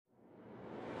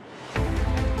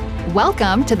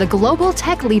Welcome to the Global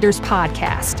Tech Leaders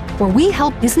Podcast, where we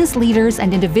help business leaders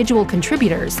and individual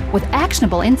contributors with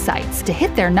actionable insights to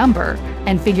hit their number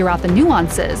and figure out the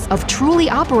nuances of truly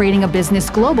operating a business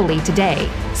globally today,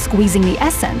 squeezing the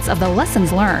essence of the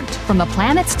lessons learned from the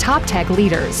planet's top tech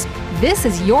leaders. This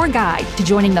is your guide to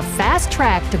joining the fast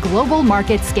track to global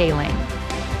market scaling.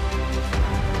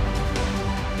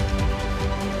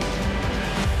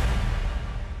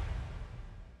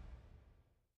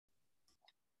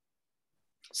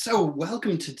 So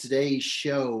welcome to today's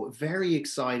show. Very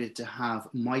excited to have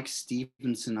Mike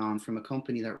Stevenson on from a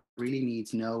company that really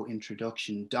needs no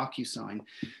introduction, DocuSign.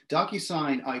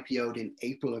 DocuSign IPO'd in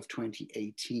April of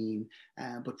 2018,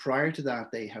 but prior to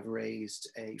that, they have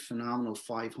raised a phenomenal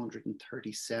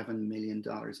 $537 million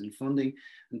in funding,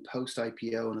 and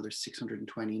post-IPO, another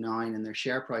 629, and their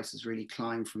share price has really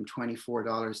climbed from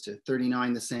 $24 to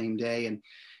 $39 the same day, and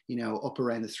up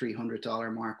around the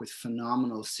 $300 mark with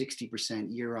phenomenal 60%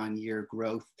 year-on-year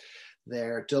growth.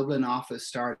 Their Dublin office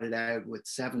started out with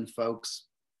 7 folks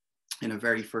in a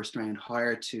very first round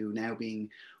hire to now being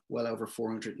well over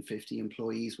 450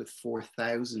 employees with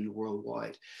 4,000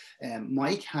 worldwide.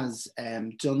 Mike has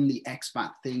done the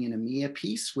expat thing in EMEA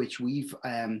piece, which we've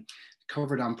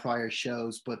covered on prior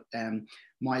shows, but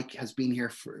Mike has been here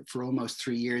for almost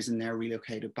 3 years and now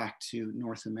relocated back to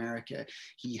North America.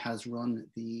 He has run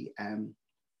the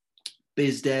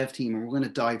biz dev team, and we're going to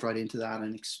dive right into that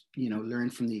and learn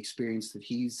from the experience that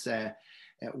he's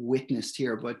witnessed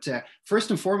here. But first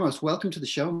and foremost, welcome to the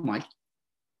show, Mike.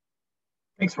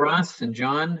 Thanks, Ross and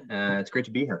John. It's great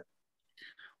to be here.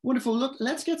 Wonderful. Look,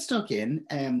 let's get stuck in.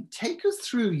 Take us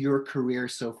through your career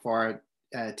so far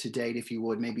to date, if you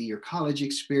would, maybe your college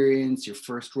experience, your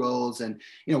first roles, and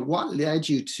what led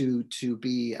you to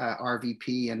be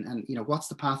RVP, and what's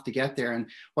the path to get there, and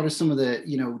what are some of the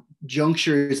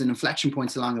junctures and inflection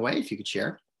points along the way, if you could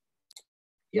share.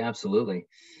 Yeah, absolutely.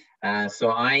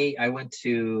 So I went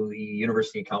to the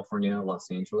University of California, Los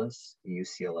Angeles,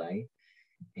 UCLA,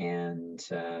 and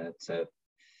it's a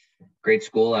great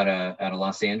school out of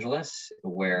Los Angeles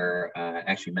where I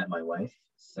actually met my wife.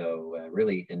 So I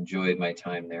really enjoyed my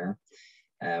time there.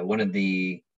 One of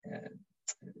the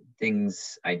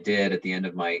things I did at the end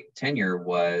of my tenure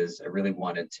was I really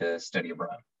wanted to study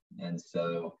abroad. And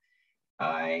so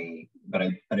but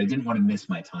I didn't want to miss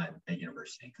my time at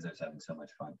university because I was having so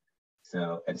much fun.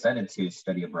 So I decided to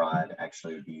study abroad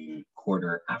actually the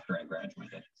quarter after I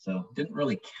graduated. So it didn't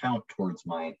really count towards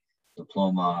my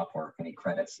diploma or any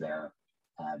credits there.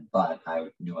 But I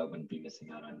knew I wouldn't be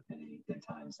missing out on any good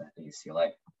times at UCLA.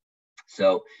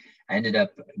 So I ended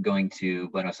up going to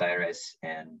Buenos Aires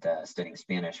and studying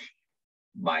Spanish.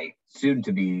 My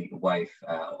soon-to-be wife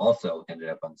also ended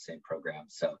up on the same program.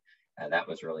 So that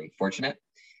was really fortunate.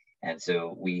 And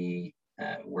so we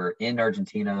were in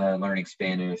Argentina learning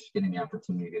Spanish, getting the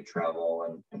opportunity to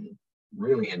travel and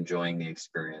really enjoying the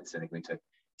experience. I think we took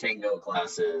tango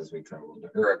classes, we traveled to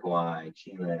Uruguay,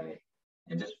 Chile,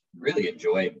 and just really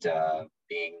enjoyed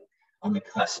being on the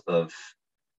cusp of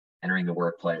entering the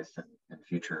workplace and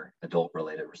future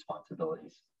adult-related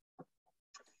responsibilities.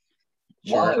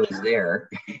 Sure. While I was there,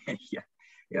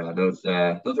 those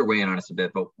are weighing on us a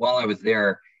bit. But while I was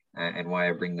there, and why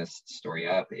I bring this story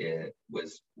up, it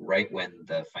was right when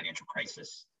the financial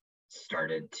crisis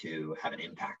started to have an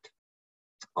impact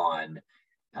on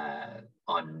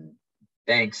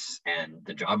banks and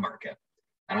the job market.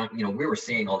 We were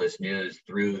seeing all this news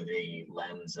through the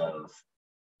lens of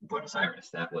Buenos Aires.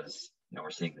 That was, we're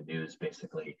seeing the news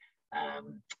basically.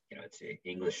 It's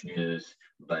English news,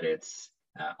 but it's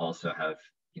also have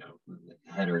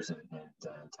headers and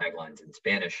taglines in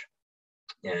Spanish.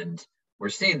 And we're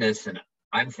seeing this, and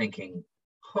I'm thinking,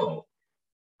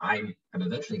 I'm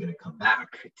eventually going to come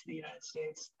back to the United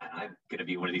States, and I'm going to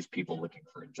be one of these people looking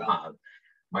for a job.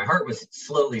 My heart was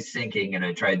slowly sinking, and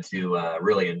I tried to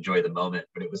really enjoy the moment,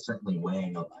 but it was certainly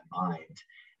weighing on my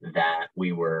mind that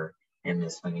we were in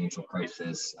this financial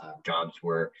crisis. Jobs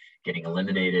were getting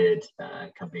eliminated,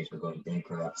 companies were going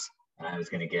bankrupt, and I was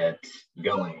going to get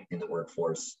going in the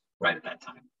workforce right at that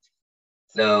time.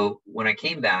 So when I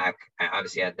came back, I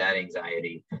obviously had that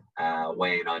anxiety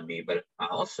weighing on me, but I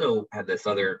also had this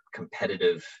other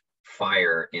competitive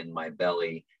fire in my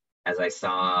belly as I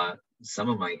saw some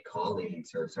of my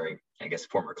colleagues,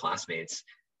 former classmates,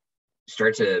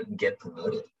 start to get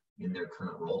promoted in their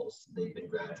current roles. They've been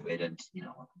graduated,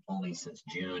 only since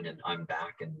June, and I'm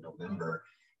back in November,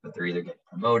 but they're either getting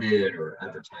promoted or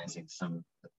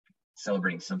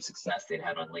celebrating some success they'd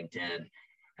had on LinkedIn.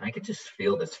 And I could just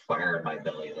feel this fire in my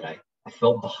belly that I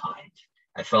felt behind.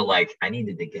 I felt like I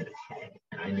needed to get ahead,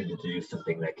 and I needed to do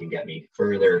something that could get me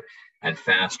further and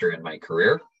faster in my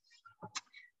career.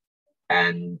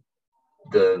 And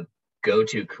the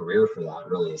go-to career for that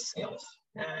really is sales.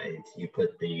 If you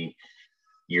put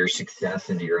your success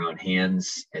into your own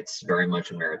hands, it's very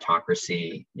much a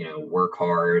meritocracy. Work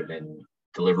hard and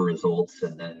deliver results,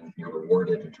 and then you're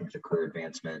rewarded in terms of career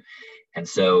advancement. And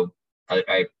so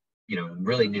I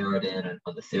really narrowed in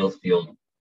on the sales field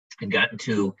and got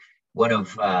into one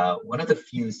of the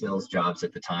few sales jobs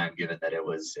at the time, given that it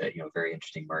was a very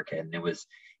interesting market, and it was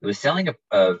selling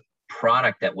a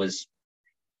product that was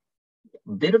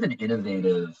a bit of an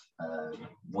innovative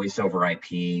voice over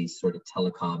IP sort of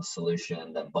telecom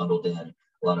solution that bundled in a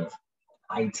lot of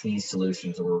IT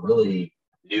solutions that were really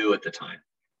new at the time.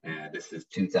 And this is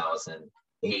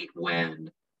 2008,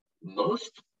 when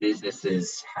most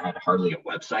businesses had hardly a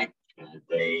website.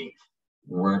 They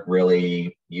weren't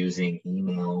really using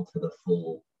email to the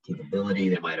full capability.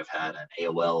 They might have had an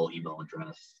AOL email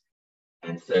address.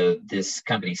 And so this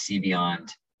company,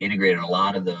 CBeyond, integrated a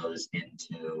lot of those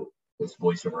into this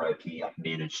voice over IP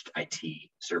managed IT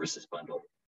services bundle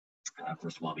for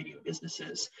small, medium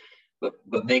businesses. But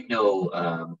make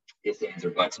no ifs, ands,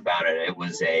 or buts about it. It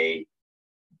was a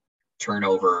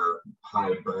turnover,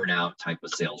 high burnout type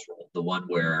of sales role. The one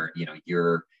where,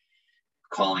 you're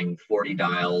calling 40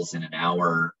 dials in an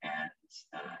hour, and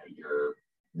you're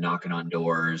knocking on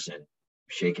doors and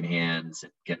shaking hands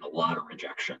and getting a lot of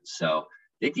rejections. So I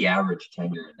think the average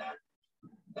tenure in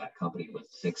that company was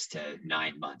 6 to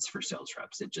 9 months for sales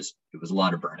reps. It was a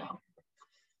lot of burnout.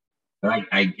 But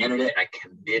I entered it. I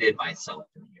committed myself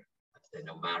to the year. I said,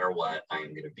 no matter what, I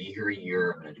am going to be here a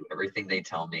year. I'm going to do everything they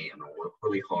tell me. I'm going to work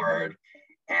really hard.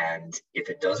 And if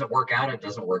it doesn't work out, it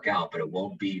doesn't work out. But it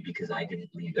won't be because I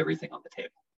didn't leave everything on the table.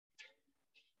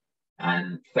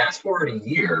 And fast forward a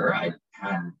year, I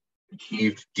had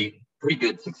achieved pretty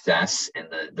good success in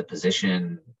the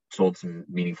position, sold some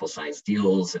meaningful sized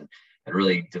deals, and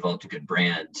really developed a good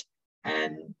brand,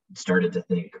 and started to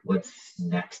think, what's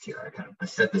next here? I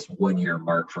set this 1 year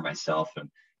mark for myself, and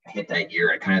I hit that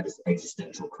year. I kind of had this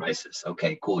existential crisis.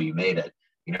 Okay, cool, you made it.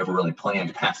 You never really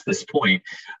planned past this point,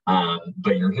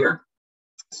 but you're here.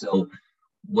 So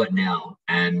what now?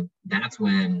 And that's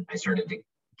when I started to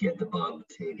get the bug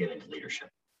to get into leadership.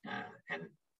 And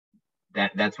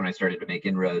that's when I started to make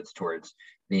inroads towards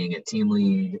being a team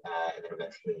lead, and then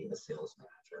eventually a sales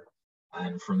manager.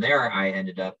 And from there, I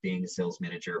ended up being a sales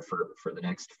manager for the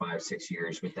next 5-6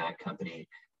 years with that company,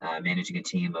 managing a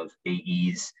team of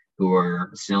AEs who are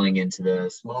selling into the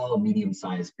small,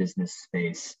 medium-sized business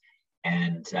space,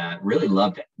 and really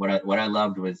loved it. What I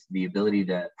loved was the ability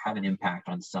to have an impact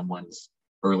on someone's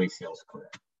early sales career.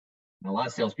 And a lot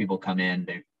of salespeople come in,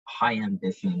 they have high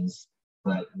ambitions,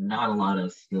 but not a lot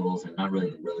of skills and not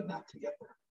really the roadmap to get there.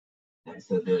 And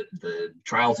so the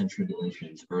trials and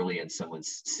tribulations early in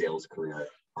someone's sales career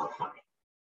are high.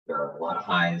 There are a lot of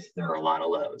highs, there are a lot of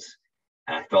lows.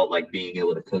 And I felt like being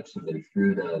able to coach somebody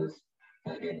through those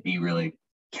and be really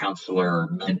counselor,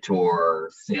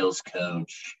 mentor, sales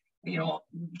coach,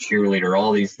 cheerleader,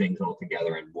 all these things all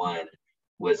together in one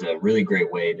was a really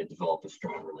great way to develop a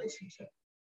strong relationship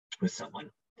with someone.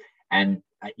 And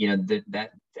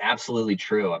that's absolutely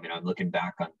true. I mean, I'm looking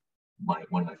back on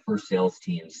one of my first sales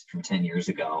teams from 10 years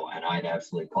ago, and I'd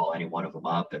absolutely call any one of them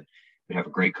up, and we'd have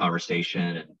a great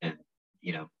conversation, and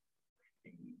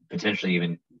potentially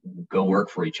even go work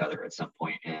for each other at some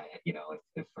point,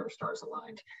 if our stars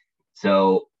aligned.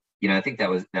 So, I think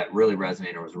that really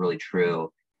resonated, was really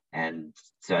true. And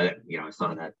so, I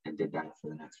saw that and did that for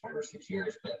the next 5 or 6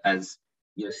 years. But as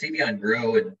CBeyond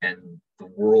grew and the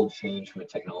world changed from a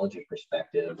technology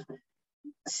perspective,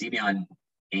 CBeyond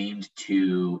aimed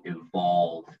to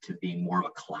evolve to being more of a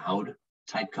cloud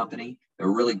type company.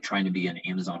 They're really trying to be an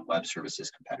Amazon Web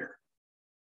Services competitor.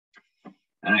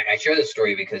 And I share this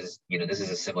story because, this is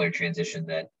a similar transition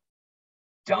that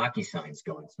DocuSign's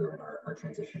going through in our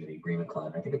transition to the Agreement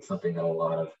Cloud. I think it's something that a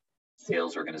lot of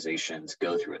sales organizations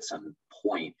go through at some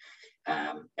point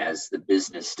as the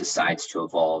business decides to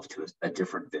evolve to a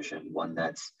different vision, one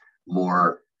that's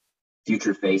more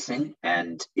future facing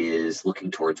and is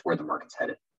looking towards where the market's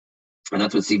headed. And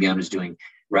that's what CBeyond is doing,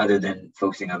 rather than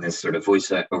focusing on this sort of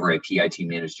voice over IP IT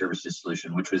managed services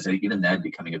solution, which was even then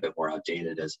becoming a bit more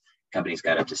outdated as companies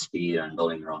got up to speed on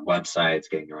building their own websites,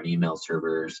 getting their own email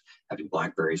servers, having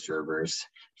BlackBerry servers.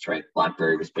 That's right,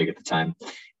 BlackBerry was big at the time.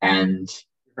 And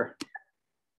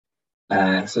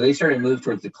so they started to move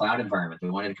towards the cloud environment. They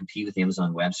wanted to compete with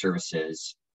Amazon Web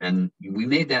Services. And we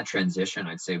made that transition,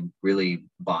 I'd say, really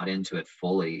bought into it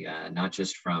fully, not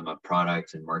just from a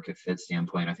product and market fit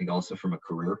standpoint, I think also from a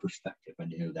career perspective. I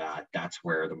knew that that's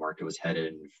where the market was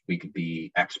headed. And if we could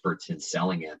be experts in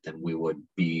selling it, then we would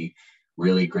be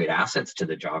really great assets to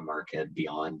the job market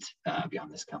beyond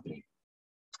this company.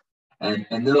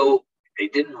 And though they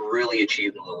didn't really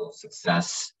achieve the level of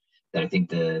success that I think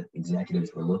the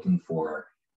executives were looking for,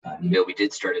 we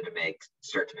did start to make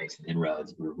some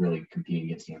inroads. We were really competing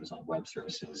against Amazon Web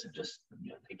Services, and just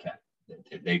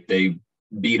they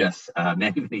beat us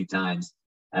many times,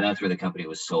 and that's where the company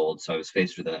was sold. So I was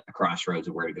faced with a crossroads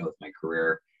of where to go with my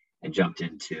career, and jumped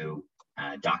into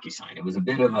DocuSign. It was a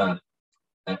bit of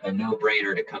a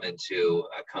no-brainer to come into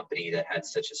a company that had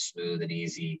such a smooth and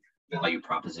easy value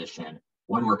proposition,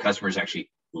 one where customers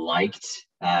actually liked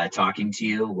talking to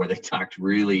you, where they talked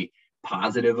really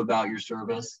positive about your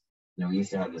service. We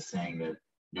used to have this saying that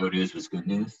no news was good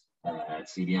news at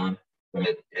CDON, but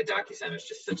at DocuSign, it's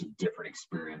just such a different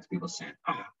experience. People saying,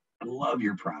 "Oh, I love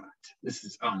your product. This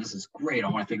is great. I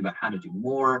want to think about how to do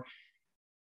more."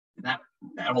 And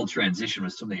that whole transition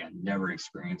was something I'd never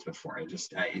experienced before.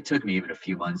 It took me even a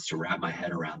few months to wrap my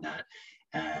head around that.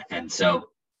 And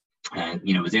so,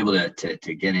 was able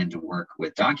to get into work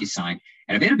with DocuSign,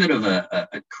 and I made a bit of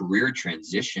a career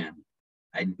transition.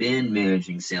 I'd been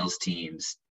managing sales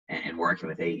teams and working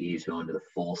with AEs who into the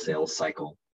full sales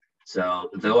cycle. So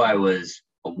though I was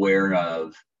aware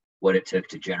of what it took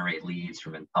to generate leads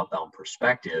from an outbound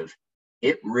perspective,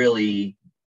 it really,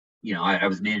 I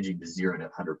was managing the 0 to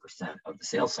 100% of the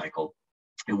sales cycle.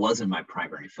 It wasn't my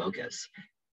primary focus,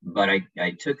 but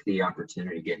I took the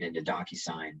opportunity getting into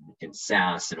DocuSign in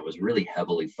SaaS, and it was really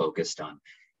heavily focused on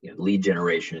lead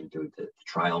generation through the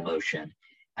trial motion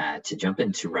to jump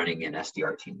into running an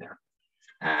SDR team there.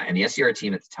 And the SDR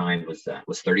team at the time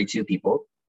was 32 people.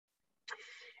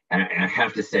 And I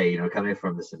have to say, coming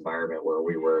from this environment where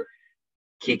we were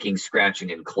kicking, scratching,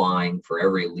 and clawing for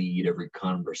every lead, every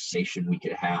conversation we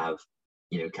could have,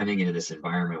 coming into this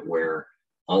environment where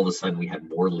all of a sudden we had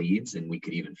more leads than we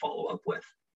could even follow up with,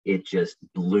 it just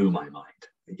blew my mind.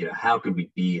 How could we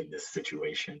be in this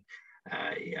situation?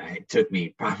 It took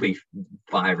me probably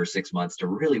 5 or 6 months to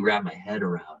really wrap my head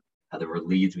around how there were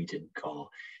leads we didn't call.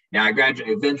 Now, I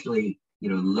eventually,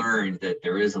 learned that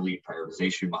there is a lead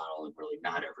prioritization model, and really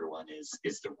not everyone is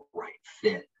the right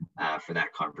fit for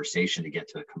that conversation to get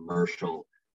to a commercial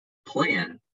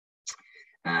plan.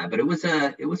 But it was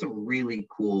a really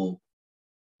cool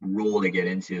role to get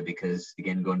into, because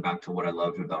again, going back to what I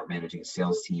loved about managing a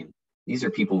sales team, these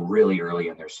are people really early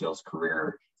in their sales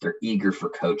career. They're eager for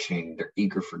coaching, they're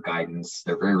eager for guidance,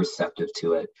 they're very receptive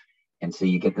to it. And so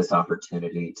you get this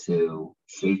opportunity to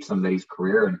shape somebody's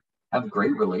career and have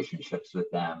great relationships with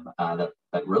them that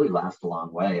really last a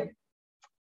long way.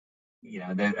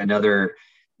 And then another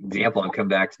example, I've come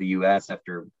back to the US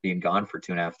after being gone for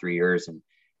 2.5, 3 years, and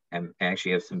I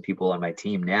actually have some people on my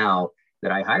team now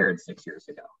that I hired 6 years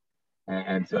ago.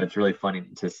 And so it's really funny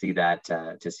to see that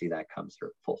come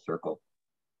full circle.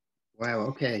 Wow.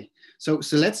 Okay. So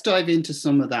let's dive into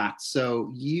some of that.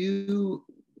 So you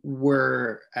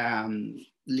were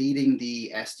leading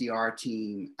the SDR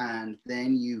team, and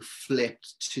then you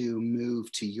flipped to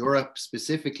move to Europe,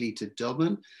 specifically to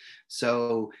Dublin.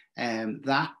 So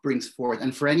that brings forth,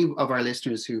 and for any of our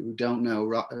listeners who don't know,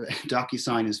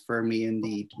 DocuSign is firmly in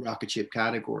the rocket ship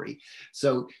category.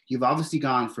 So you've obviously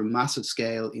gone from massive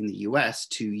scale in the US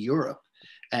to Europe,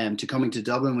 to coming to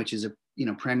Dublin, which is a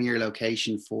premier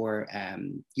location for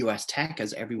US tech,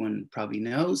 as everyone probably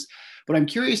knows. But I'm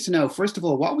curious to know, first of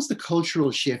all, what was the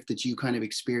cultural shift that you kind of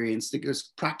experienced?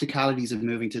 There's practicalities of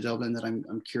moving to Dublin that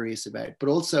I'm curious about, but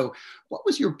also what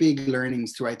was your big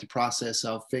learnings throughout the process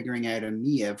of figuring out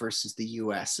EMEA versus the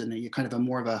US, and you kind of a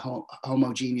more of a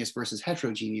homogeneous versus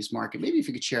heterogeneous market? Maybe if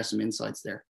you could share some insights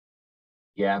there.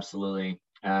 Yeah, absolutely.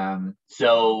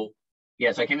 So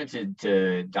I came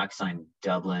into DocuSign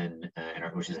Dublin,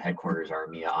 which is headquarters, our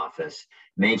EMEA office,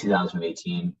 May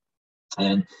 2018.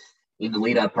 And in the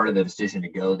lead up, part of the decision to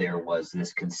go there was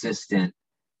this consistent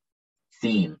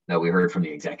theme that we heard from the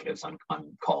executives on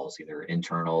calls, either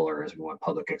internal or, as we went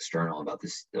public, external, about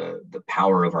this the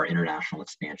power of our international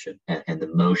expansion and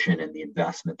the motion and the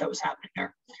investment that was happening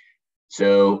there.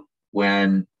 So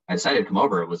when I decided to come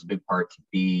over, it was a big part to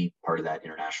be part of that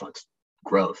international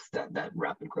growth, that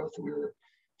rapid growth that we were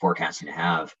forecasting to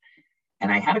have.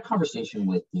 And I had a conversation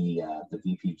with the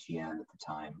VP GM at the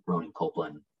time, Ronan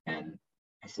Copeland, and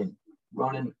I said,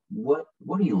 Ronan, what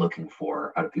are you looking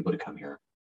for out of people to come here?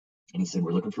 And he said,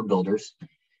 we're looking for builders,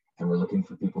 and we're looking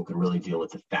for people who can really deal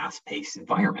with the fast-paced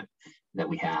environment that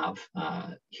we have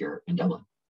here in Dublin,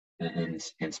 and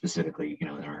specifically, in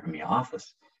our EMEA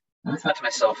office. And I thought to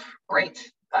myself,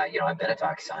 great. I've been at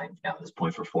DocuSign now at this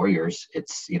point for 4 years.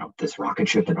 It's, this rocket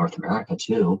ship in North America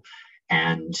too.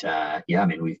 And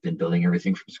we've been building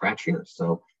everything from scratch here.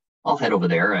 So I'll head over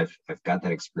there. I've got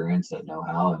that experience, that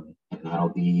know-how, and that'll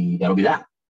be that.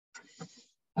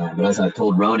 But as I've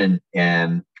told Ronan,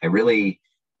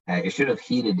 I should have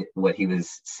heeded what he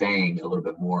was saying a little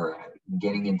bit more.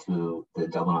 Getting into the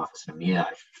Dublin office in EMEA,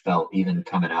 I felt, even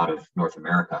coming out of North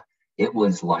America, it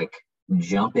was like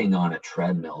jumping on a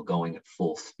treadmill going at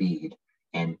full speed,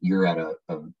 and you're at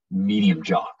a medium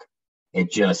jog.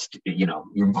 It just,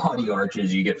 your body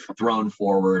arches, you get thrown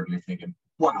forward, and you're thinking,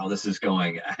 wow, this is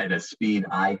going at a speed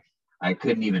I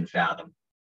couldn't even fathom.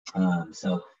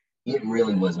 So it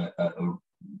really was a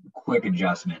quick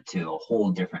adjustment to a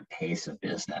whole different pace of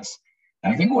business.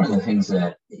 And I think one of the things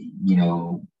that,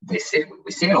 we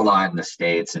say it a lot in the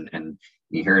States, and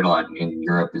you hear it a lot in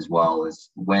Europe as well, is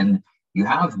when you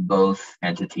have both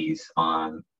entities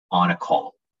on a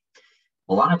call,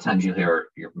 a lot of times you hear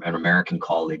an American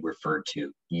colleague refer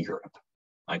to Europe.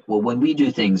 Like, well, when we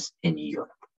do things in Europe,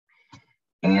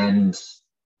 and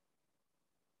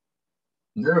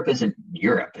Europe isn't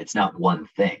Europe. It's not one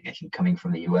thing. I think coming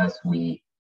from the US, we're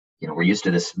used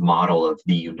to this model of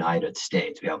the United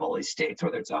States. We have all these states,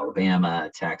 whether it's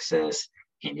Alabama, Texas,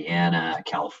 Indiana,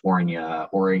 California,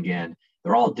 Oregon.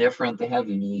 They're all different. They have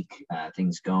unique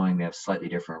things going. They have slightly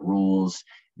different rules.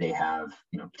 They have,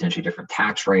 potentially different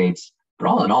tax rates. But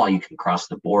all in all, you can cross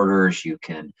the borders. You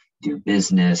can do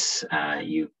business.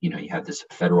 You have this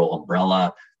federal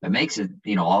umbrella that makes it,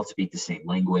 all speak the same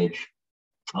language.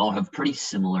 All have pretty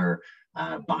similar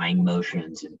buying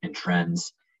motions and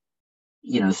trends.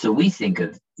 So we think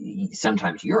of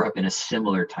sometimes Europe in a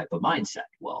similar type of mindset.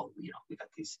 Well, we've got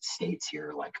these states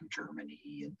here like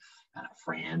Germany and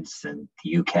France and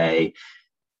the UK,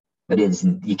 but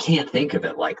you can't think of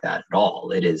it like that at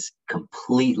all. It is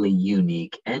completely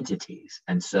unique entities.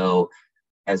 And so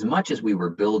as much as we were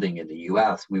building in the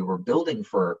US, we were building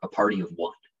for a party of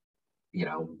one,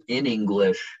 in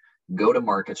English,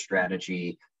 go-to-market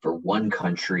strategy for one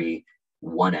country,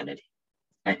 one entity.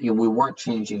 And we weren't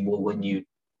changing, well, when you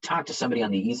talk to somebody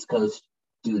on the East Coast,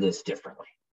 do this differently.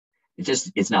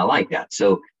 It's not like that.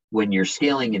 So when you're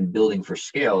scaling and building for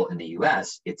scale in the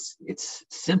US, it's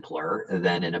simpler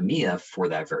than in EMEA for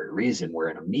that very reason, where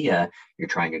in EMEA, you're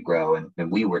trying to grow,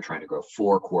 and we were trying to grow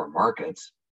 4 core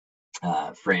markets,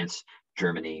 France,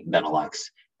 Germany, Benelux,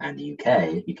 and the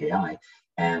UKI.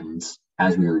 And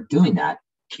as we were doing that,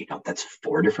 that's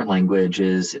 4 different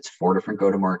languages, it's 4 different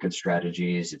go-to-market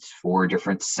strategies, it's 4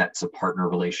 different sets of partner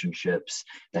relationships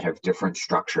that have different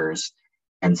structures.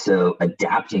 And so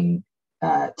adapting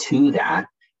to that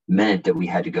meant that we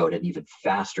had to go at an even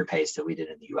faster pace than we did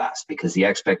in the US, because the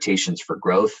expectations for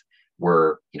growth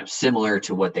were, similar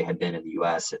to what they had been in the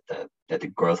US at the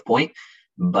growth point,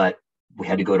 but we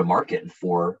had to go to market in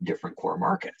 4 different core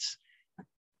markets.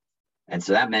 And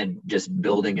so that meant just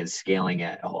building and scaling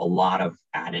a lot of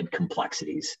added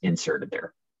complexities inserted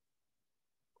there.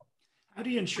 How do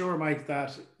you ensure, Mike,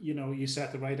 that you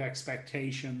set the right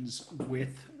expectations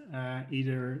with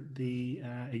either the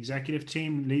executive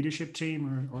team, leadership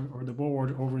team, or the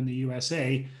board over in the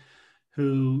USA,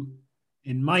 who,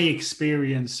 in my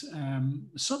experience,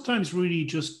 sometimes really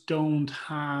just don't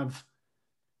have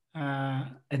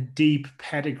a deep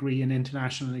pedigree in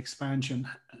international expansion?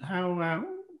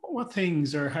 What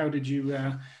things, or how did you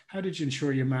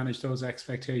ensure you managed those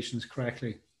expectations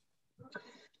correctly?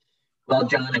 Well,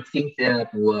 John, I think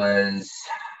that was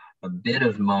a bit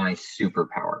of my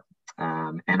superpower.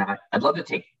 And I'd love to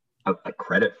take a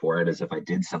credit for it as if I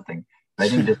did something. But I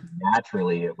think just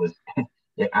naturally it was,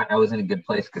 I was in a good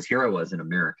place, because here I was, an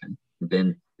American,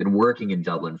 been working in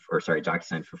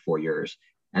DocuSign for 4 years.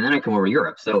 And then I come over to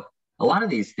Europe. So a lot of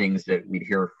these things that we'd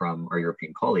hear from our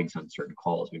European colleagues on certain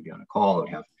calls, we'd be on a call, I would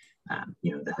have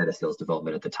the head of sales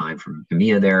development at the time from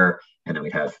EMEA there, and then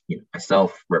we'd have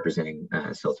myself representing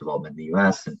sales development in the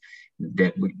US, and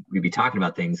that we'd be talking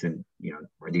about things, and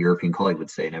where the European colleague would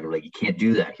say, never, like, you can't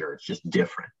do that here, it's just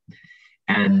different.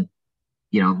 And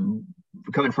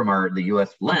coming from the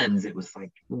US lens, it was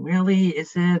like, really,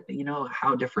 is it?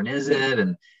 How different is it?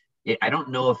 And I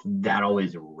don't know if that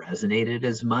always resonated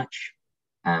as much,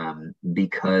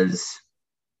 because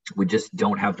we just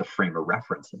don't have the frame of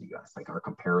reference in the US. Like, our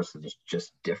comparison is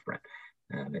just different.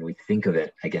 And we think of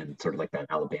it, again, sort of like that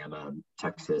Alabama,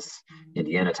 Texas,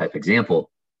 Indiana type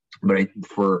example. But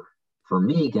for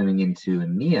me, getting into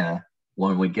EMEA,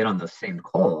 when we get on those same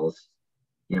calls,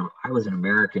 I was an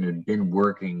American who'd been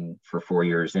working for 4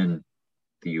 years in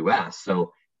the US.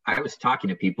 So I was talking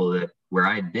to people where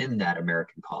I'd been that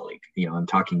American colleague. I'm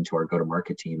talking to our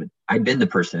go-to-market team, and I'd been the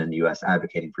person in the US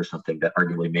advocating for something that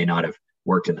arguably may not have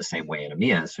worked in the same way in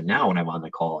EMEA. So now when I'm on the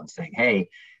call and saying, hey,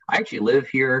 I actually live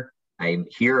here, I'm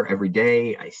here every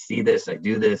day, I see this, I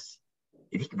do this,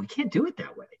 we can't do it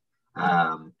that way.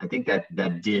 I think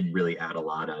that did really add a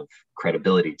lot of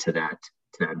credibility to that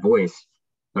voice.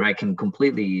 But I can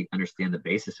completely understand the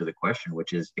basis of the question,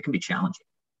 which is it can be challenging,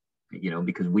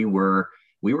 because we were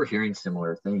hearing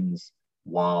similar things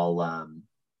while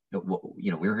we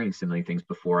were hearing similar things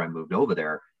before I moved over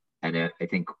there. And I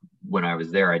think when I was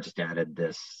there, I just added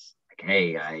this, like,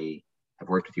 hey, I've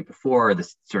worked with you before,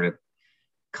 this sort of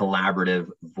collaborative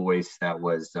voice that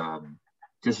was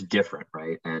just different,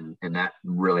 right? And that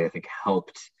really, I think,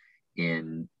 helped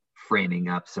in framing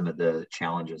up some of the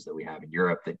challenges that we have in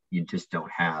Europe that you just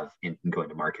don't have in going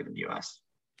to market in the US.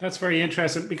 That's very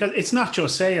interesting, because it's not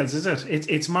just sales, is it?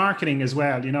 It's marketing as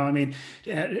well. I mean,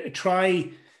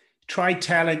 try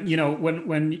telling,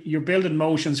 when you're building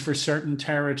motions for certain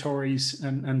territories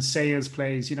and sales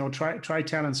plays, try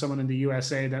telling someone in the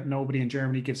USA that nobody in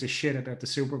Germany gives a shit about the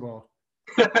Super Bowl.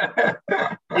 The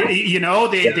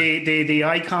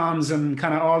icons and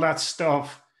kind of all that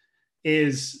stuff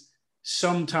is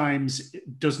sometimes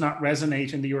does not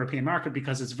resonate in the European market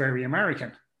because it's very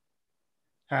American.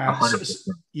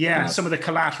 Some of the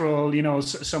collateral,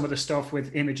 some of the stuff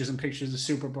with images and pictures of the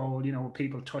Super Bowl,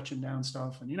 people touching down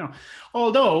stuff, and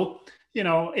although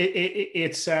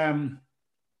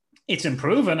it's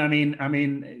improving. I mean,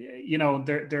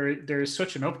 there's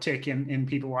such an uptick in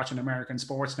people watching American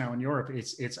sports now in Europe.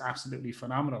 It's absolutely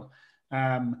phenomenal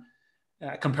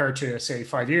compared to, say,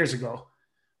 5 years ago.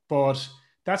 But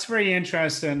that's very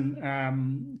interesting,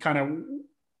 kind of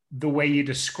the way you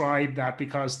describe that,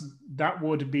 because that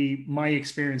would be my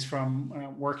experience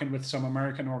from working with some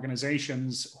American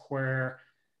organizations where,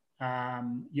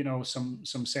 some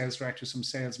sales directors, some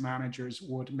sales managers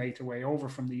would make their way over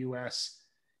from the US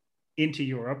into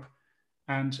Europe.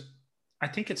 And I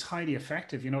think it's highly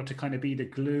effective, to kind of be the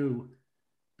glue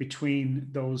between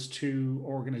those two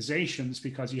organizations,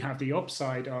 because you have the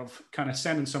upside of kind of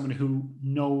sending someone who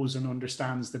knows and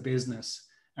understands the business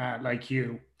like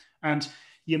you. And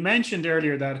you mentioned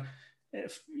earlier that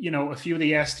if, a few of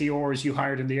the SDRs you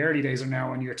hired in the early days are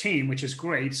now on your team, which is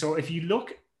great. So if you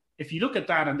look at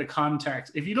that in the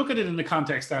context, if you look at it in the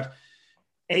context that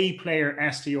A-player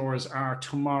SDRs are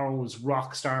tomorrow's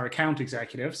rock star account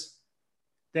executives,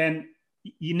 then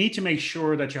you need to make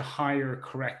sure that you hire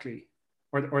correctly,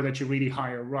 or that you really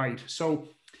hire right. So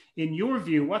in your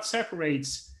view, what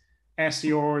separates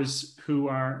SDRs who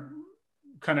are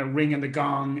kind of ringing the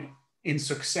gong in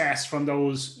success from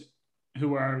those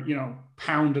who are,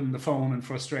 pounding the phone in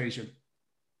frustration?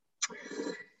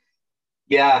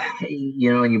 Yeah,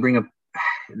 and you bring up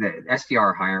the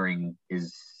SDR hiring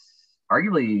is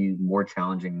arguably more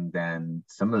challenging than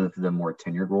some of the more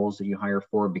tenured roles that you hire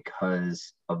for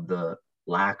because of the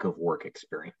lack of work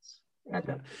experience.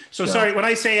 So sorry, when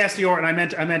I say SDR, and I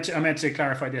meant to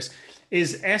clarify this,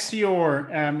 is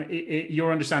SDR,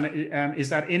 your understanding, is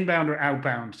that inbound or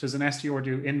outbound? Does an SDR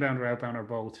do inbound or outbound or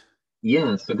both?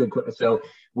 Yeah, so good. So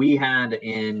we had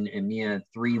in EMEA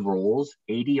 3 roles: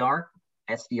 ADR,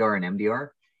 SDR, and MDR.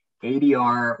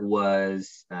 ADR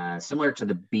was similar to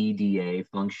the BDA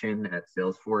function at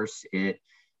Salesforce. It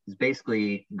is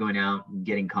basically going out,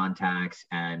 getting contacts,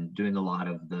 and doing a lot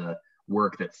of the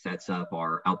work that sets up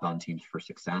our outbound teams for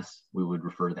success. We would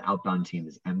refer to the outbound team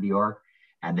as MDR,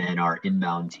 and then our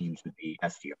inbound teams would be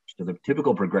SDR. So the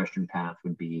typical progression path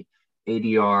would be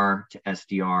ADR to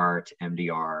SDR to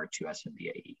MDR to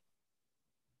SMBAE.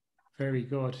 Very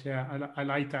good. Yeah, I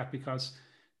like that, because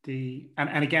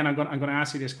and again, I'm going to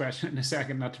ask you this question in a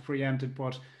second, not to preempt it,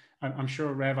 but I'm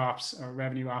sure RevOps or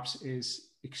Revenue Ops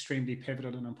is extremely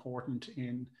pivotal and important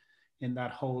in that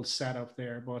whole setup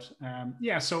there. But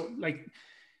so like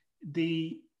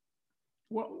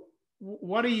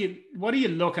what are you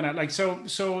looking at? Like, so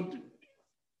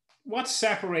what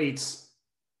separates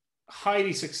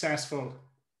highly successful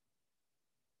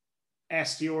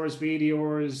SDRs,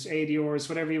 BDRs, ADRs,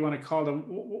 whatever you want to call them?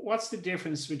 What's the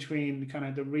difference between kind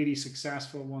of the really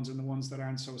successful ones and the ones that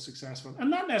aren't so successful? And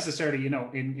not necessarily,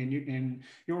 in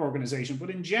your organization, but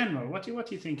in general, what do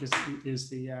you think is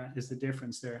the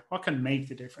difference there? What can make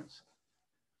the difference?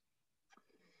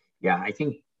 Yeah,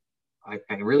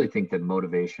 I really think that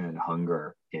motivation and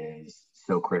hunger is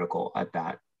so critical at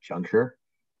that juncture,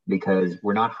 because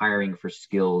we're not hiring for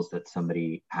skills that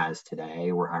somebody has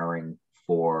today. We're hiring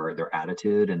for their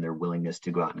attitude and their willingness to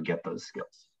go out and get those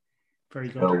skills. Very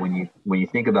good. So when you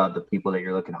think about the people that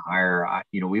you're looking to hire,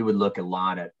 we would look a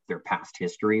lot at their past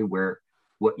history,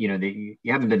 you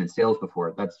haven't been in sales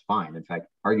before. That's fine. In fact,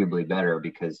 arguably better,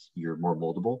 because you're more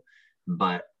moldable.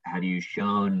 But have you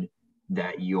shown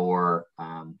that you're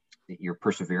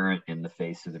perseverant in the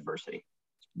face of adversity?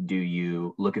 Do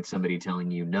you look at somebody telling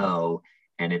you no,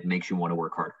 and it makes you want to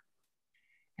work harder?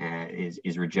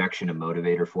 Is rejection a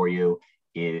motivator for you?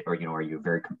 Or, are you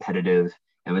very competitive?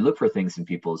 And we look for things in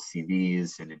people's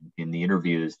CVs and in the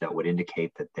interviews that would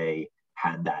indicate that they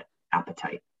had that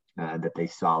appetite, that they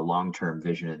saw long-term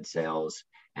vision in sales,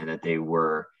 and that they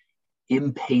were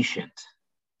impatient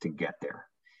to get there.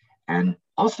 And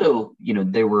also,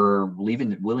 they were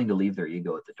willing to leave their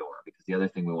ego at the door, because the other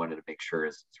thing we wanted to make sure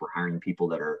is we're hiring people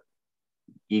that are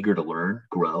eager to learn,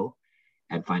 grow,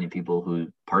 and finding people who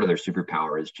part of their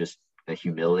superpower is just the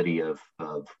humility of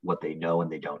what they know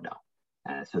and they don't know,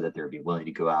 so that they'll be willing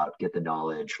to go out, get the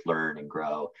knowledge, learn and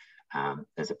grow,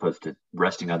 as opposed to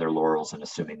resting on their laurels and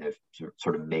assuming they've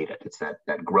sort of made it. It's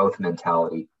that growth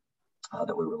mentality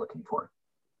that we were looking for.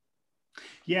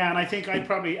 Yeah, and I think I'd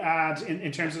probably add,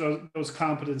 in terms of those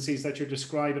competencies that you're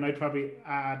describing, I'd probably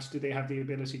add, do they have the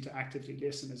ability to actively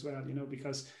listen as well?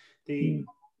 Because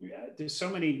there's so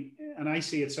many, and I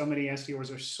see it, so many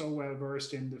SDRs are so well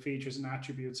versed in the features and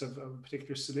attributes of a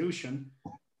particular solution,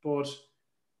 but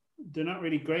they're not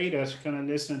really great at kind of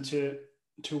listening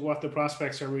to what the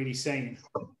prospects are really saying.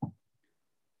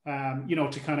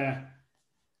 To kind of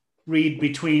read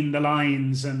between the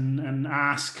lines and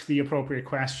ask the appropriate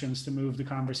questions to move the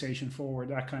conversation forward,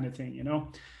 that kind of thing.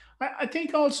 I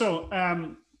think also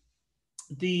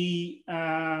the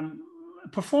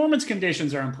performance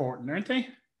conditions are important, aren't they?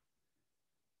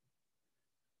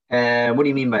 What do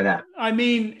you mean by that? I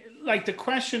mean, like, the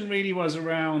question really was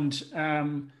around,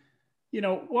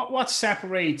 what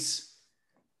separates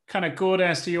kind of good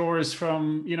SDRs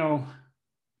from,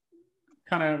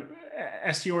 kind of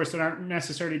SDRs that aren't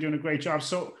necessarily doing a great job.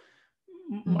 So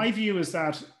my view is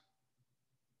that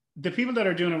the people that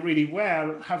are doing it really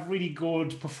well have really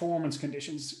good performance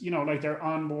conditions, like their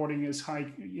onboarding is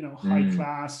high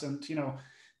class, and,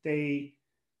 they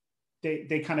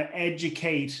kind of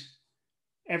educate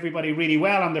everybody really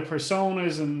well on their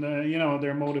personas and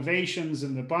their motivations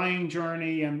and the buying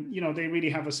journey, and they really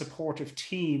have a supportive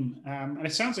team, and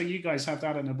it sounds like you guys have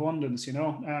that in abundance,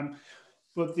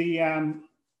 but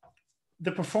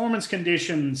the performance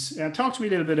conditions, talk to me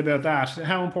a little bit about that.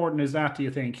 How important is that, do you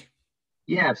think?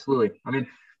 Yeah, absolutely. I mean,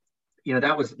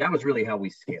 that was really how we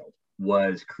scaled,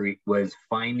 was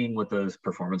finding what those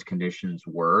performance conditions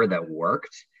were that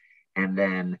worked, and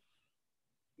then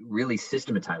really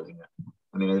systematizing them.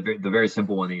 I mean, the very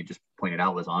simple one that you just pointed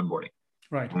out was onboarding.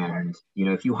 Right. And,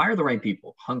 if you hire the right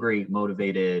people, hungry,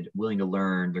 motivated, willing to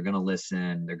learn, they're going to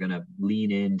listen, they're going to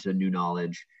lean into new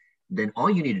knowledge, then all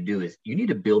you need to do is you need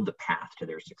to build the path to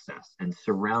their success and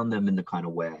surround them in the kind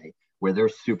of way where they're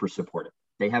super supportive.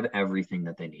 They have everything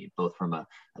that they need, both from a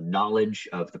knowledge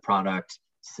of the product,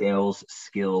 sales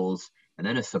skills, and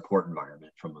then a support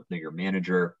environment from your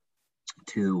manager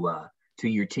to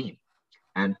your team.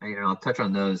 And I'll touch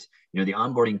on those. The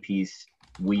onboarding piece,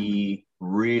 we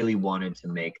really wanted to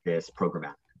make this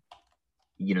programmatic.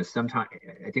 Sometimes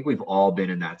I think we've all been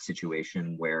in that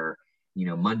situation where,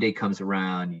 Monday comes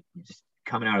around, you just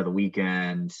coming out of the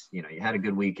weekend, you had a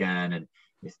good weekend and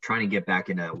you're trying to get back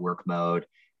into work mode,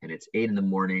 and it's 8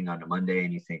 a.m. on a Monday,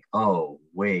 and you think, oh,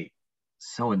 wait,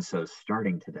 so-and-so's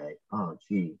starting today. Oh,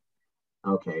 gee.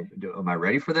 Okay. Am I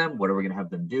ready for them? What are we going to have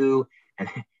them do?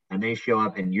 And they show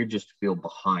up, and you just feel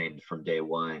behind from day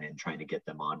one and trying to get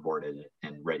them onboarded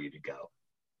and ready to go.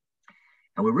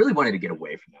 And we really wanted to get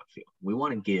away from that feel. We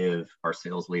want to give our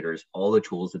sales leaders all the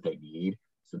tools that they need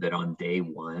so that on day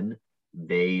one,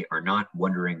 they are not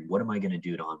wondering, what am I going to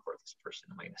do to onboard this person?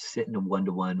 Am I going to sit in a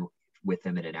one-to-one with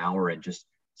them in an hour and just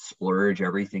splurge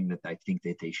everything that I think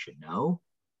that they should know?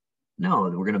 No,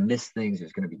 we're going to miss things.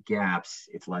 There's going to be gaps.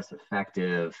 It's less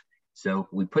effective. So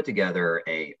we put together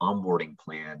a onboarding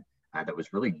plan that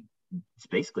was really, it's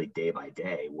basically day by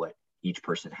day what each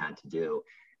person had to do.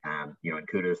 And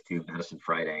kudos to Madison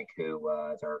Freidank, who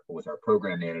was our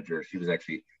program manager. She was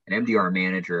actually an MDR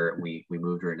manager. We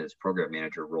moved her into this program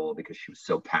manager role because she was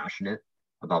so passionate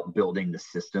about building the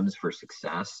systems for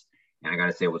success. And I got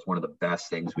to say, it was one of the best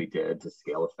things we did to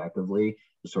scale effectively,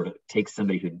 to sort of take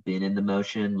somebody who'd been in the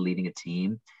motion, leading a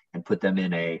team, and put them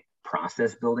in a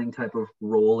process building type of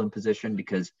role and position,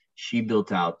 because she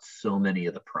built out so many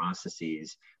of the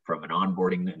processes from an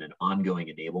onboarding and an ongoing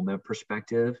enablement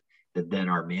perspective that then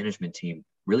our management team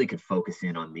really could focus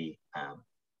in on the,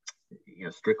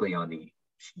 strictly on the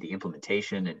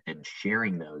implementation and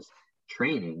sharing those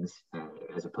trainings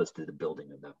as opposed to the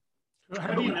building of them.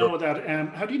 How do you know that?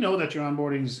 How do you know that your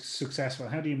onboarding is successful?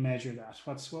 How do you measure that?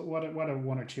 What are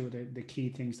one or two of the key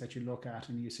things that you look at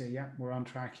and you say, yeah, we're on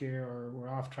track here, or we're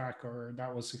off track, or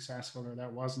that was successful, or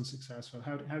that wasn't successful?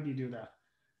 How do you do that?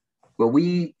 Well,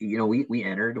 we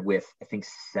entered with, I think,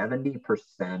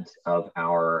 70% of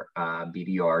our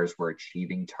BDRs were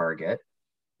achieving target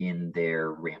in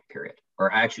their ramp period.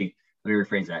 Or actually, let me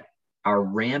rephrase that. Our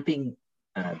ramping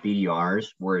BDRs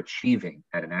were achieving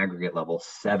at an aggregate level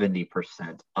 70%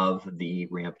 of the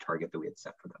ramp target that we had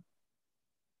set for them.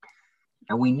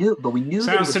 And we knew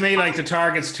Sounds to me like the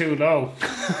target's too low.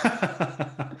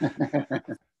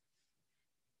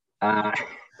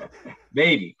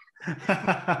 Maybe.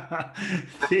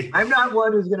 I'm not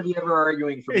one who's going to be ever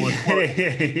arguing for more.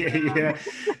 Yeah.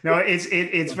 No,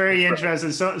 it's very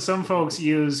interesting. So some folks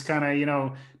use kind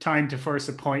of, time to first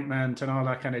appointment and all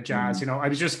that kind of jazz. I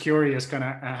was just curious kind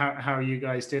of how you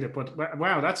guys did it, but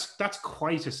wow, that's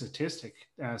quite a statistic,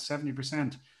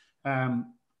 70%.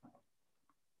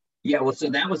 Yeah, well, so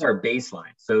that was our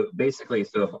baseline. So basically, if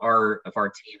our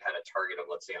team had a target of,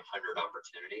 let's say, 100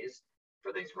 opportunities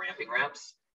for these ramping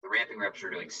reps, the ramping reps are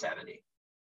doing 70.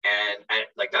 And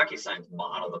like DocuSign's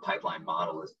model, the pipeline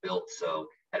model is built so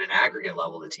at an aggregate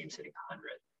level, the team's hitting 100.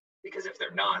 Because if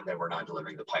they're not, then we're not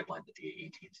delivering the pipeline that the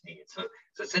AE teams need. So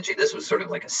essentially, this was sort of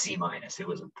like a C-. It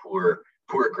was a poor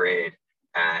grade.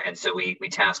 And so we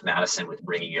tasked Madison with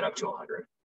bringing it up to 100.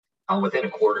 Within a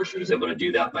quarter, she was able to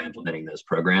do that by implementing those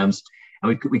programs.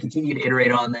 And we continue to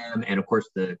iterate on them. And of course,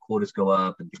 the quotas go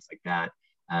up and things like that.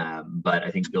 But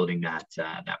I think building that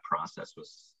process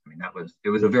it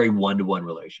was a very one-to-one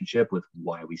relationship with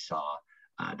why we saw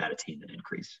that attainment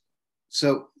increase.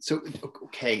 So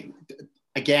okay,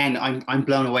 again, I'm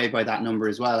blown away by that number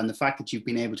as well, and the fact that you've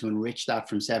been able to enrich that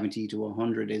from 70 to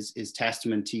 100 is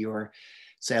testament to your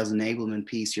sales enablement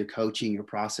piece, your coaching, your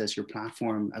process, your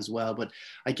platform as well. But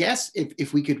I guess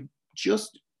if we could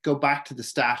just go back to the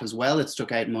stat as well, it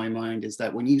stuck out in my mind is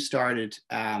that when you started,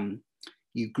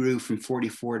 you grew from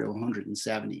 44 to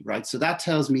 170, right? So that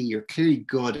tells me you're clearly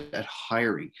good at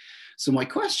hiring. So my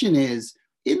question is,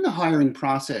 in the hiring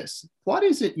process, what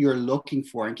is it you're looking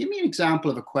for? And give me an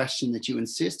example of a question that you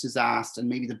insist is asked and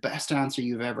maybe the best answer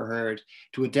you've ever heard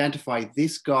to identify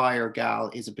this guy or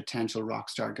gal is a potential rock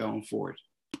star going forward.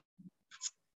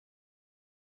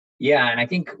 Yeah, and I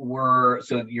think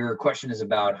so your question is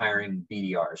about hiring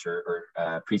BDRs or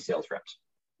pre-sales reps.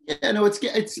 Yeah, no, it's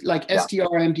like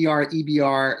SDR, MDR,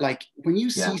 EBR. Like when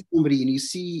you see somebody and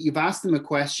you've asked them a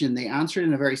question, they answer it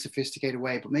in a very sophisticated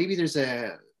way, but maybe there's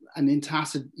an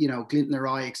intacit, glint in their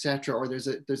eye, etc., or there's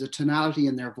a tonality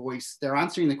in their voice. They're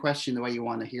answering the question the way you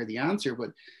want to hear the answer, but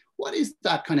what is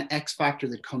that kind of X factor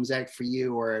that comes out for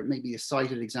you, or maybe a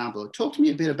cited example? Talk to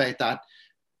me a bit about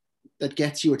that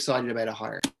gets you excited about a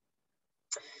hire.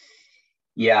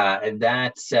 Yeah,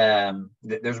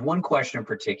 there's one question in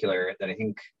particular that I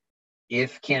think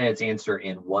if candidates answer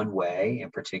in one way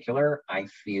in particular, I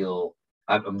feel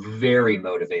I'm very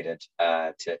motivated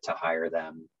to hire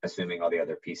them, assuming all the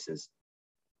other pieces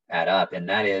add up. And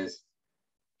that is,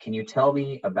 can you tell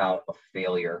me about a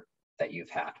failure that you've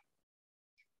had?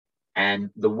 And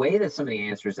the way that somebody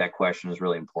answers that question is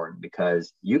really important,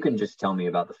 because you can just tell me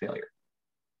about the failure,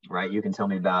 right? You can tell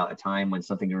me about a time when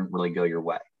something didn't really go your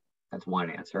way. That's one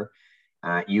answer.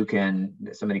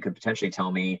 Somebody could potentially tell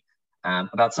me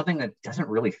about something that doesn't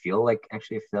really feel like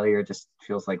actually a failure. It just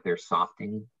feels like they're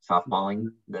softballing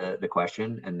the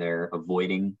question and they're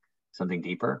avoiding something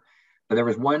deeper. But there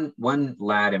was one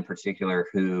lad in particular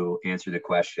who answered the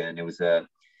question. It was a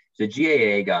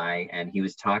GAA guy, and he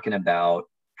was talking about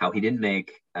how he didn't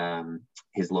make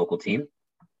his local team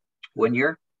one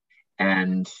year,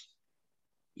 and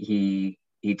he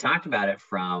talked about it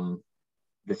from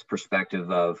this perspective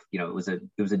of, it was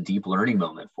a deep learning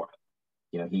moment for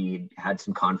him. He had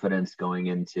some confidence going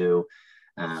into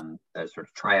sort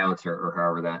of tryouts or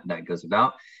however that goes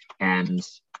about, and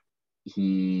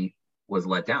he was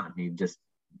let down. He just,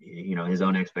 his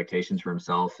own expectations for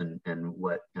himself and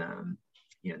what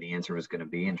the answer was going to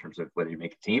be in terms of whether you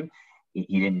make a team.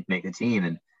 He didn't make the team,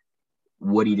 and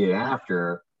what he did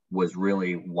after was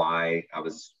really why I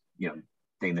was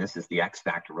saying this is the X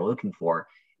factor we're looking for.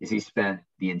 Is he spent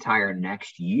the entire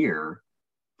next year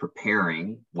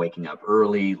preparing, waking up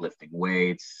early, lifting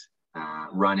weights,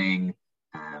 running,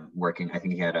 working. I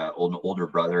think he had an older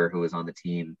brother who was on the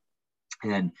team,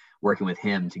 and working with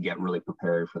him to get really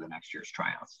prepared for the next year's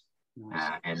tryouts.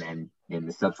 Nice. And then in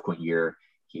the subsequent year,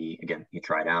 he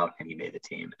tried out and he made the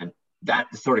team. And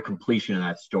that sort of completion of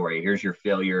that story, here's your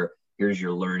failure, here's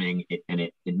your learning,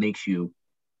 it makes you,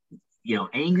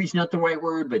 angry is not the right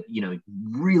word, but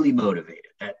really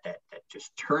motivated. That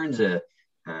just turns a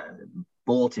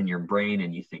bolt in your brain,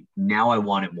 and you think, now I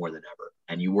want it more than ever.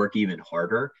 And you work even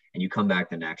harder, and you come back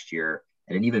the next year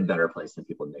at an even better place than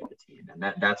people made the team.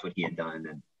 And that's what he had done.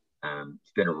 And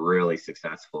it's been a really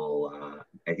successful.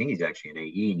 I think he's actually an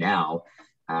AE now,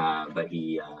 but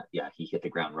he hit the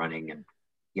ground running, and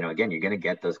again, you're going to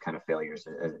get those kind of failures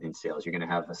in sales. You're going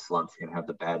to have the slumps. You're going to have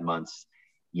the bad months.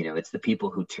 It's the people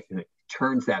who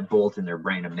turns that bolt in their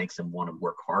brain and makes them want to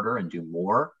work harder and do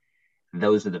more.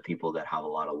 Those are the people that have a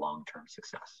lot of long-term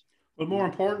success. But more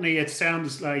importantly, it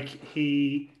sounds like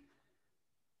he,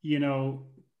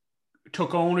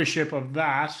 took ownership of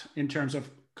that in terms of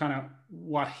kind of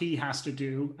what he has to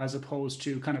do, as opposed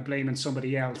to kind of blaming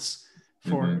somebody else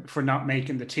for not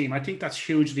making the team. I think that's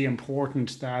hugely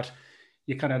important, that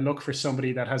you kind of look for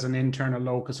somebody that has an internal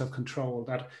locus of control,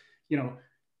 that,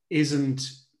 isn't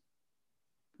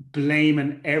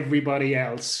blaming everybody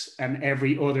else and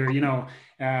every other, they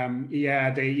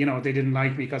didn't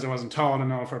like me because I wasn't tall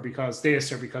enough, or because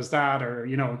this, or because that, or,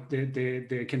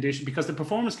 the condition, because the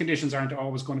performance conditions aren't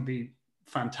always going to be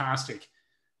fantastic.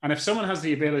 And if someone has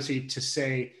the ability to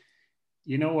say,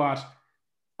 you know what,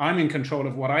 I'm in control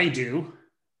of what I do,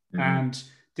 and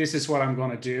this is what I'm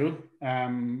going to do,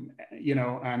 and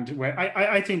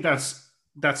I think that's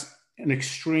an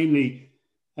extremely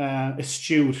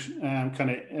astute kind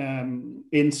of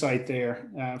insight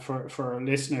there for our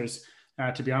listeners.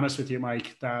 To be honest with you,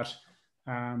 Mike, that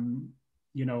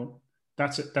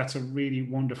that's a really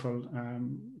wonderful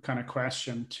kind of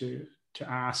question to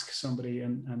ask somebody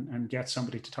and get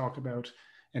somebody to talk about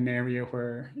an area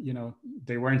where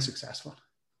they weren't successful.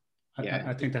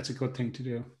 I think that's a good thing to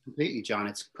do. Completely, John.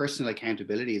 It's personal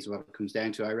accountability is what it comes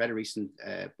down to. I read a recent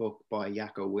book by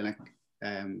Jocko Willink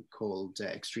called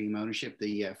Extreme Ownership,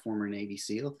 the former Navy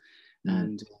SEAL,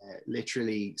 and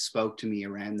literally spoke to me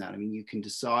around that. I mean, you can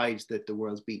decide that the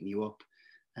world's beating you up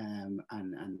and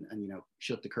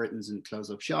shut the curtains and close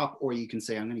up shop, or you can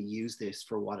say, I'm going to use this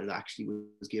for what it actually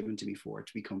was given to me for,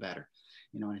 to become better.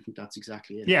 And I think that's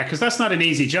exactly it. Yeah, because that's not an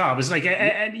easy job. It's like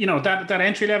that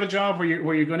entry level job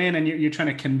where you're going in and you're trying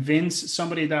to convince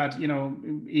somebody that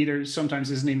either sometimes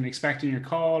isn't even expecting your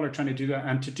call, or trying to do that,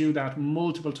 and to do that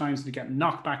multiple times, to get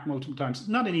knocked back multiple times. It's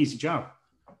not an easy job.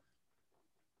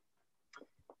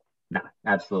 No,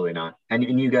 absolutely not. And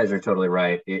you guys are totally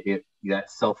right. That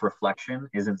self-reflection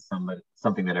isn't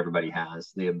something that everybody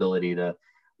has. The ability to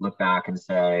look back and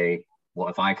say, well,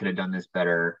 if I could have done this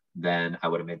better, then I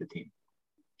would have made the team.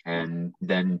 And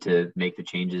then to make the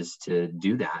changes to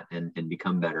do that and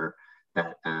become better,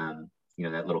 that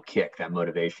that little kick, that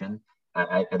motivation.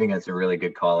 I think that's a really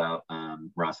good call out,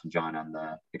 Ross and John, on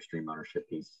the extreme ownership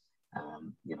piece.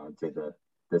 I'd say the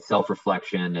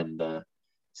self-reflection and the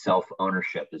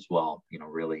self-ownership as well,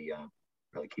 really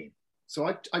key. So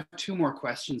I have two more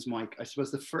questions, Mike. I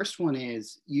suppose the first one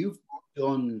is, you've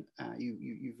done,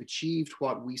 you've achieved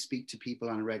what we speak to people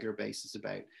on a regular basis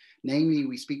about. Namely,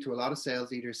 we speak to a lot of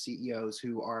sales leaders, CEOs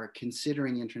who are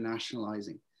considering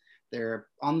internationalizing. They're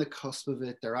on the cusp of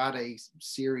it. They're at a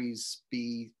Series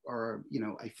B or,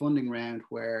 a funding round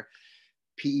where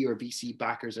PE or VC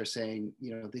backers are saying,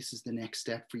 this is the next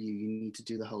step for you. You need to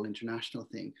do the whole international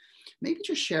thing. Maybe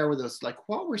just share with us,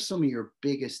 what were some of your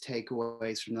biggest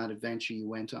takeaways from that adventure you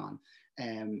went on?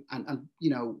 And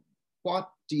what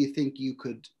do you think you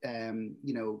could,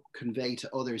 convey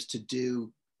to others to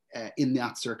do in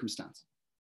that circumstance?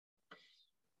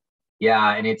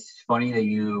 Yeah, and it's funny that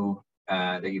you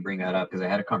bring that up, because I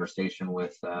had a conversation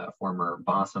with a former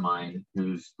boss of mine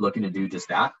who's looking to do just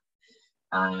that.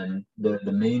 And the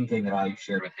main thing that I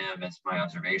shared with him as my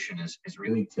observation is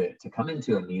really to come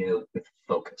into EMEA with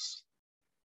focus,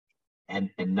 and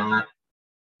not,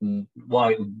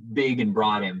 while big and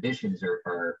broad ambitions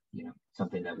are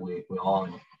something that we all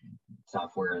in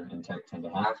software and tech tend to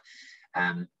have.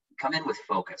 Come in with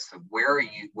focus. So where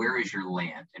is your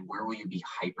land, and where will you be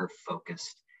hyper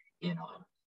focused in on?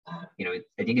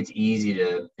 I think it's easy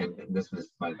to, and this was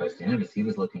my advice to him, is he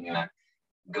was looking at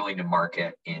going to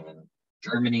market in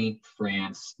Germany,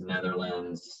 France,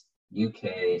 Netherlands,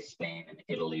 UK, Spain, and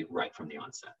Italy right from the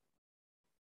onset.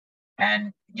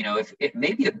 And, if it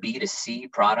may be a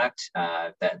B2C product,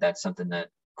 that's something that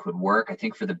could work. I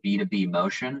think for the B2B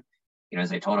motion,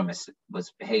 as I told him,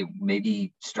 was, hey,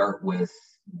 maybe start with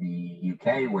the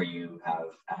UK where you have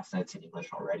assets in English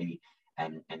already,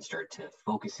 and start to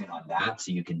focus in on that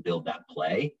so you can build that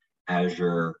play as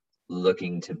you're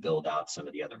looking to build out some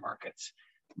of the other markets.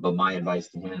 But my advice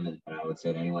to him, and I would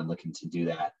say to anyone looking to do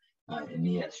that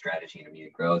EMEA strategy and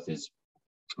EMEA growth, is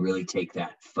really take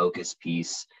that focus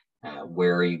piece.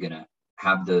 Where are you going to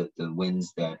have the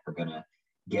wins that are going to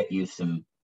get you some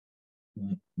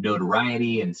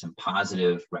notoriety and some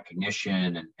positive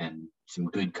recognition and some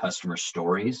good customer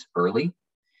stories early?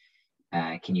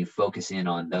 Can you focus in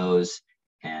on those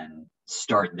and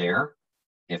start there?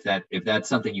 If that's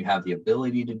something you have the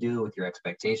ability to do with your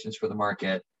expectations for the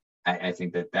market, I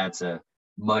think that's a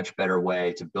much better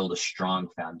way to build a strong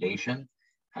foundation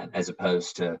as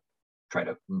opposed to try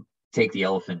to take the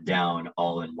elephant down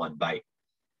all in one bite.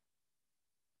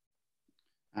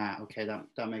 Okay,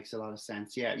 that makes a lot of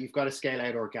sense. Yeah, you've got to scale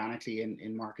out organically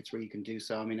in markets where you can do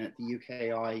so. I mean, the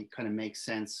UKI kind of makes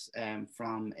sense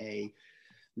from a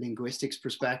linguistics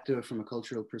perspective, from a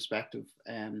cultural perspective.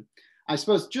 I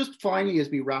suppose just finally, as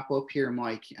we wrap up here,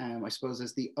 Mike, I suppose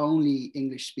as the only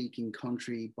English-speaking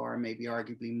country, bar maybe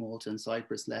arguably Malta and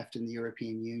Cyprus, left in the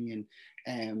European Union,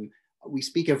 we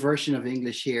speak a version of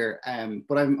English here,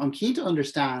 but I'm keen to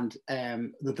understand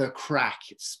the crack,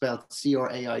 spelled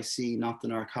C-R-A-I-C, not the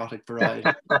narcotic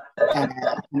variety.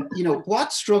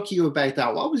 What struck you about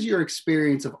that? What was your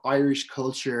experience of Irish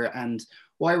culture and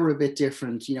why we're a bit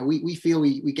different? We feel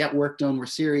we get work done, we're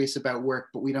serious about work,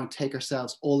 but we don't take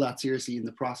ourselves all that seriously in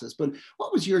the process. But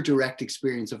what was your direct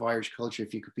experience of Irish culture,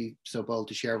 if you could be so bold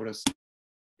to share with us?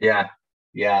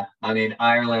 Yeah. I mean,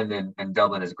 Ireland and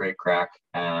Dublin is great crack.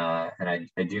 And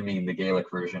I do mean the Gaelic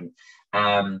version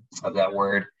of that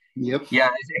word. Yep. Yeah,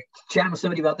 I was chatting with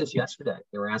somebody about this yesterday.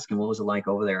 They were asking what was it like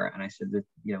over there. And I said that,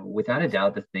 without a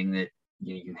doubt, the thing that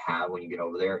you have when you get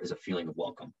over there is a feeling of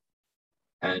welcome.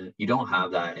 And you don't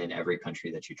have that in every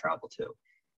country that you travel to.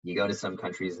 You go to some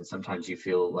countries and sometimes you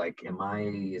feel like,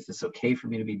 is this okay for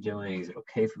me to be doing? Is it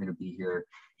okay for me to be here?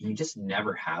 And you just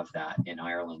never have that in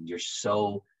Ireland.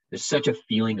 There's such a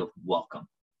feeling of welcome.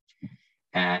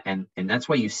 And that's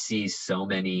why you see so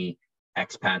many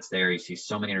expats there. You see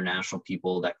so many international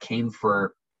people that came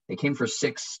for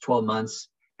 6, 12 months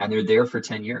and they're there for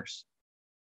 10 years.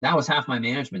 That was half my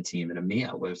management team at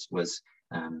EMEA was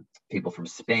people from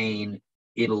Spain,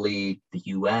 Italy, the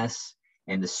US,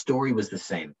 and the story was the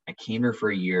same. I came here for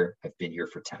a year, I've been here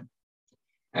for 10.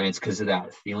 And it's because of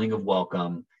that feeling of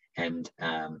welcome and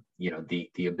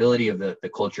the ability of the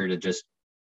culture to just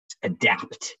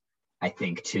adapt, I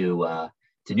think, to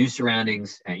new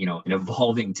surroundings, and an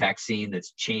evolving tech scene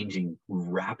that's changing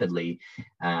rapidly,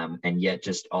 and yet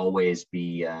just always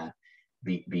be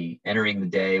entering the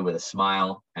day with a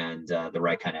smile and the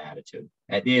right kind of attitude.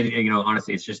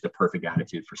 Honestly, it's just the perfect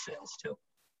attitude for sales too.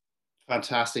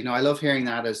 Fantastic. No, I love hearing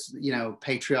that as,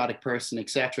 patriotic person,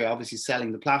 etc. Obviously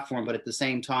selling the platform, but at the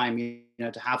same time,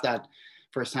 to have that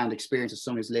firsthand experience of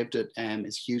someone who's lived it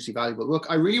is hugely valuable. Look,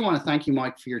 I really want to thank you,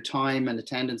 Mike, for your time and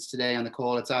attendance today on the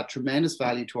call. It's added tremendous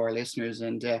value to our listeners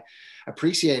and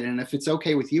appreciate it. And if it's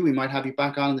okay with you, we might have you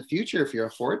back on in the future if you're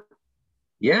up for it.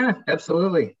 Yeah,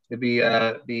 absolutely. It'd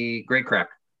be great crack.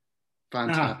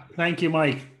 Fantastic. Thank you,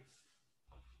 Mike.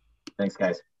 Thanks,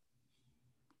 guys.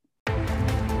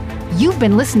 You've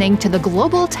been listening to the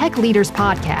Global Tech Leaders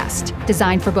Podcast,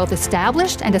 designed for both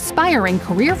established and aspiring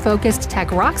career-focused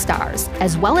tech rock stars,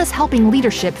 as well as helping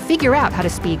leadership figure out how to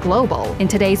speak global in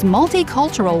today's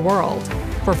multicultural world.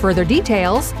 For further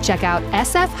details, check out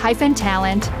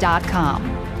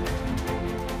sf-talent.com.